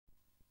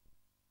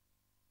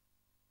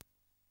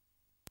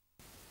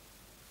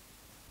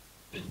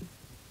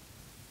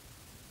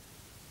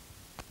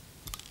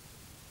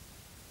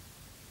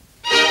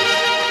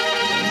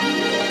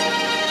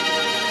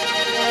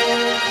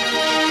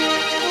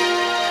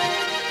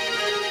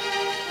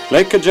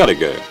Lake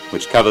Cargelligo,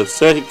 which covers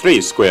 33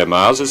 square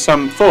miles, is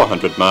some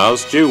 400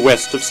 miles due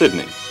west of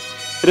Sydney.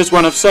 It is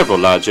one of several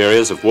large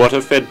areas of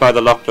water fed by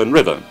the Lachlan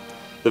River,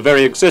 the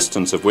very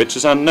existence of which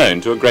is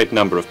unknown to a great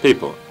number of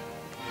people.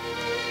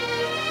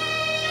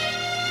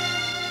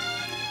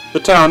 The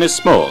town is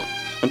small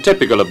and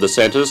typical of the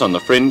centres on the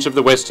fringe of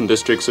the western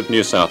districts of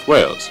New South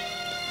Wales.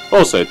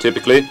 Also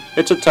typically,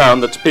 it's a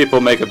town that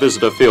people make a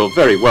visitor feel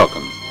very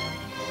welcome.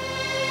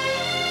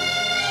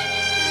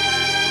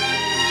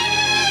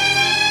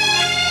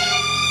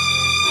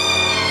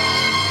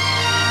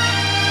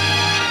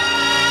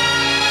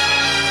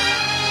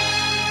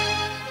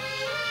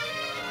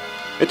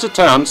 It's a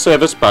town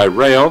serviced by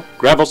rail,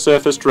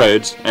 gravel-surfaced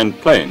roads and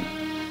plain,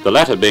 the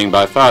latter being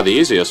by far the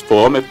easiest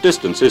form if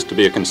distance is to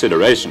be a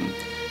consideration.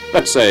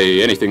 Let's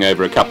say anything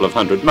over a couple of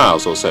 100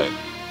 miles or so,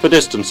 for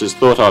distance is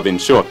thought of in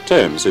short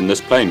terms in this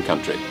plain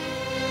country.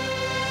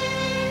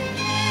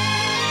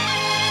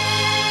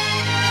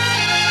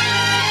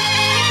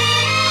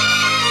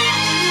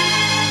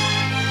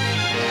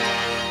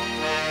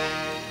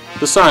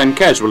 The sign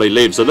casually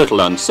leaves a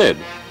little unsaid,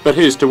 but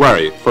who's to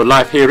worry, for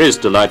life here is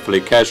delightfully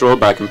casual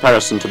by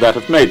comparison to that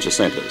of major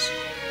centres.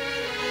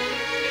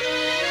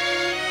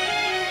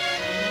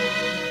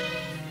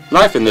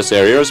 Life in this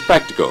area is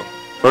practical,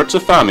 for it's a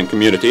farming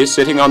community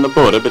sitting on the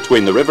border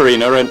between the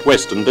Riverina and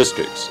Western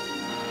districts.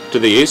 To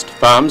the east,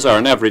 farms are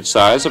an average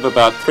size of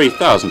about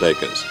 3,000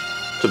 acres.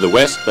 To the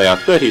west, they are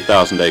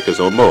 30,000 acres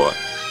or more,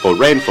 for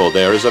rainfall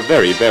there is a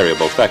very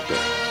variable factor.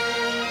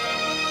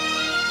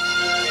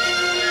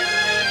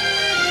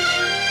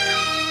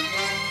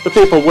 The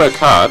people work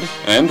hard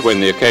and, when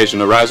the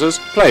occasion arises,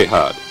 play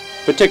hard,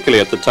 particularly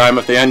at the time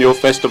of the annual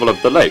Festival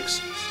of the Lakes,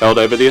 held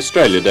over the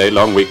Australia Day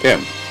long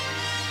weekend.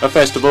 A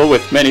festival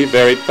with many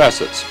varied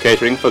facets,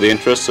 catering for the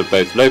interests of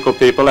both local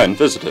people and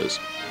visitors,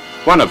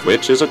 one of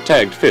which is a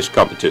tagged fish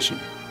competition.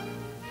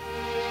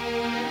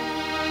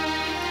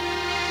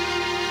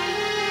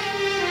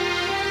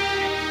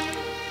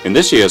 In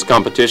this year's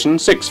competition,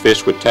 6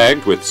 fish were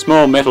tagged with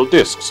small metal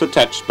discs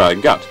attached by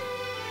gut.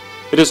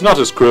 It is not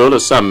as cruel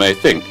as some may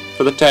think,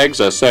 for the tags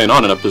are sewn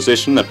on in a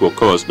position that will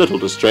cause little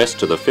distress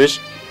to the fish,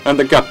 and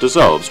the gut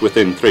dissolves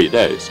within 3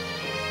 days.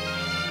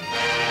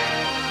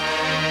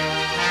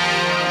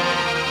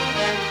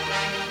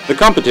 The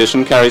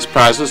competition carries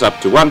prizes up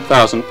to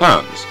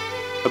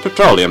 £1,000. A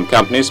petroleum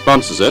company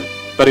sponsors it,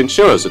 but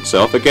insures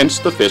itself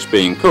against the fish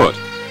being caught.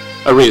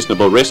 A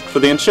reasonable risk for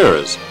the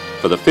insurers,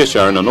 for the fish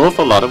are in an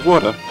awful lot of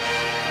water.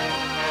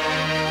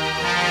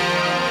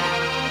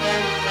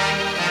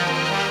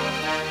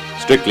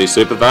 Strictly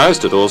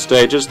supervised at all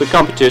stages, the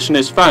competition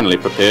is finally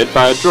prepared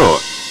by a draw,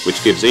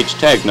 which gives each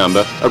tag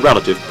number a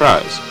relative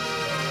prize.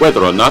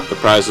 Whether or not the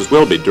prizes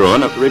will be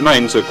drawn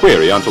remains a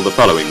query until the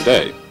following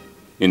day.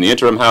 In the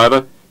interim,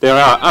 however, there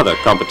are other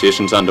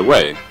competitions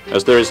underway,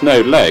 as there is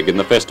no lag in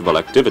the festival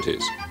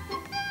activities.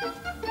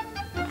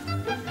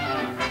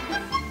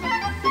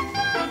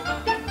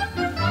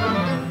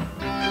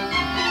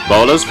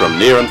 Bowlers from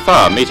near and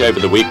far meet over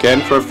the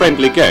weekend for a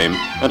friendly game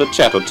and a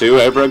chat or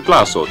two over a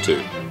glass or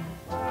two.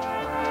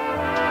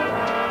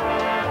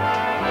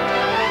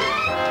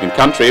 In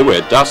country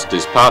where dust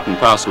is part and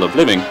parcel of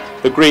living,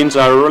 the greens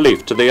are a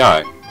relief to the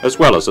eye, as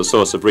well as a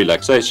source of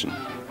relaxation.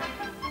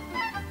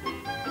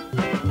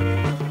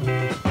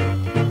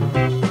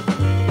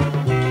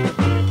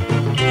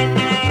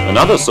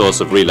 Another source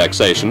of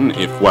relaxation,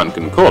 if one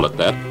can call it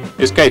that,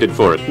 is catered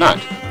for at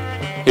night.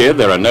 Here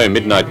there are no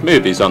midnight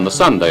movies on the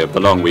Sunday of the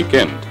long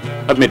weekend.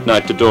 A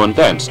midnight to dawn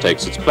dance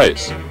takes its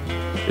place.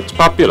 It's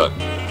popular,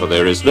 for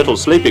there is little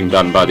sleeping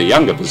done by the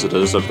younger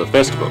visitors of the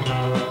festival.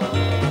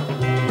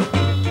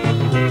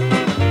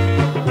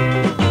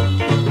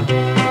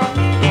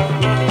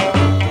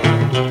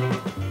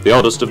 The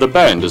oldest of the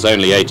band is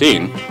only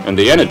 18, and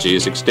the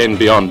energies extend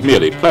beyond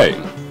merely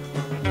playing.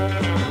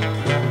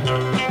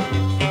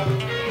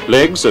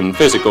 Legs and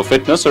physical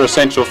fitness are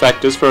essential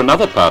factors for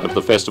another part of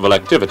the festival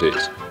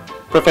activities.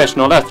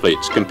 Professional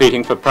athletes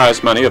competing for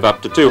prize money of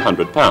up to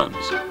 £200.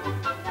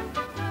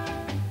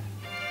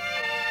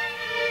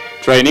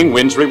 Training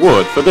wins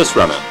reward for this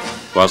runner,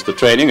 whilst the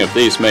training of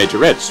these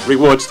majorettes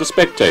rewards the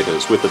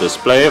spectators with a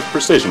display of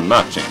precision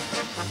marching.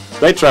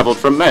 They travelled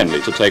from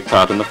Manly to take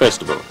part in the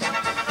festival.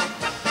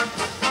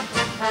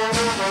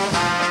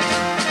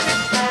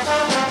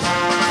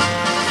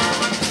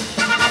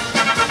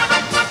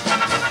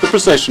 The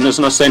procession is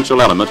an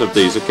essential element of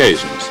these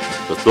occasions,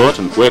 the thought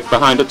and work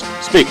behind it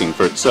speaking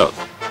for itself.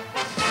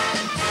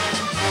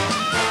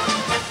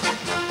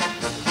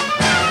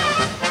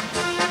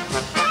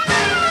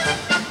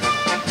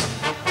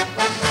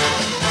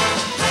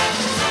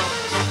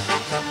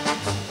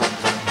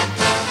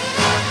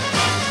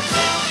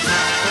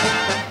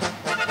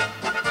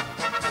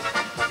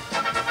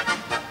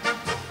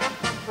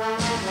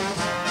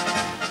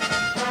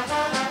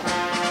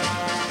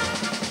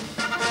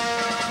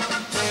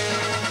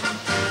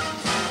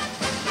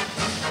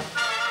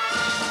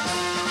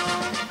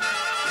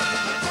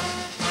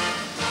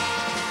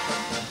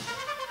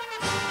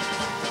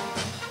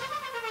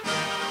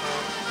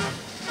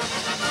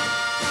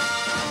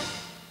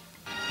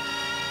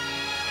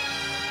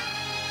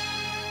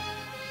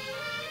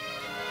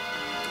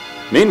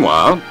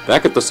 Meanwhile,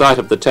 back at the site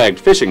of the tagged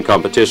fishing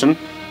competition,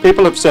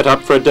 people have set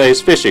up for a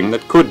day's fishing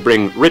that could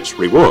bring rich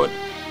reward.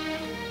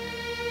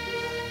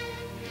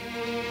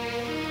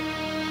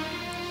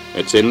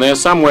 It's in there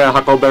somewhere,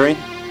 Huckleberry.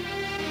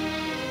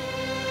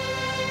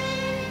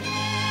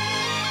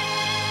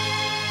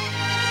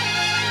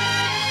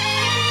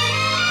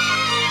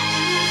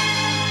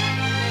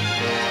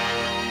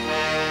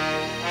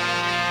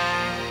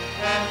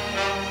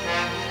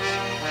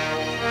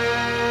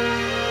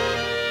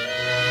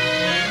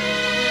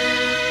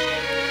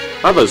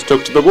 Others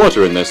took to the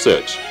water in their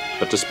search,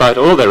 but despite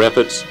all their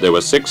efforts, there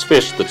were 6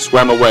 fish that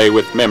swam away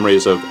with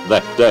memories of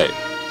that day.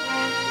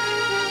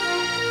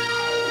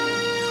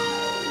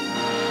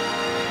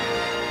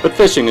 But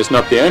fishing is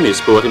not the only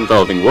sport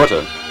involving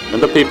water,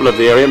 and the people of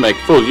the area make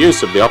full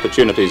use of the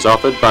opportunities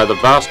offered by the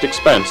vast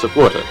expanse of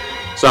water,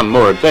 some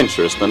more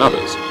adventurous than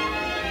others.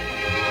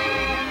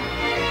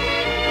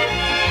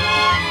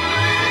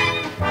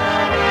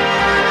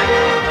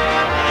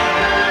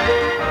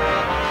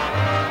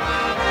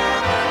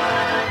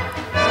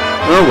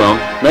 Oh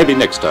well, maybe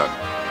next time.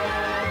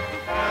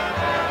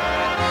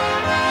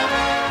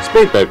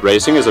 Speedboat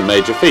racing is a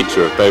major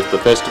feature of both the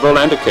festival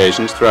and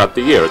occasions throughout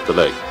the year at the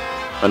lake,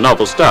 a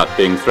novel start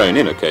being thrown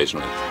in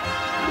occasionally.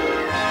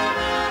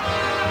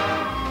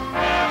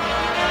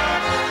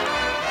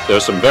 There are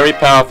some very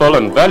powerful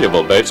and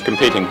valuable boats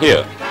competing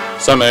here,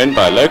 some owned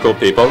by local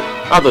people,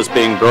 others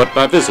being brought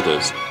by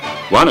visitors,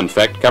 one in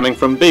fact coming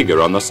from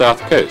Bega on the south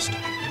coast.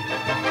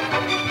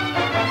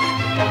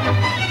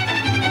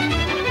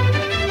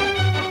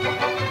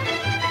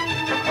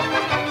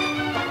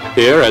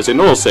 Here, as in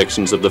all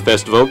sections of the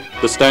festival,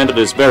 the standard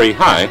is very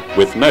high,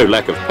 with no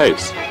lack of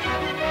pace.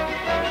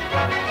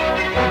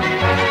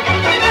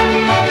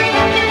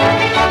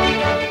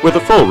 With a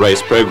full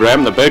race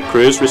program, the boat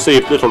crews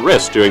received little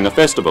rest during the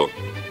festival,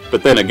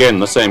 but then again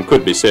the same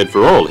could be said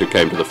for all who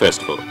came to the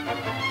festival.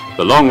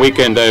 The long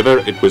weekend over,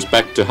 it was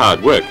back to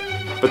hard work,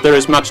 but there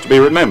is much to be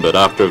remembered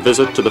after a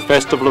visit to the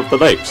Festival of the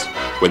Lakes,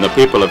 when the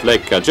people of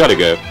Lake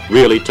Cargelligo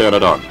really turn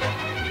it on.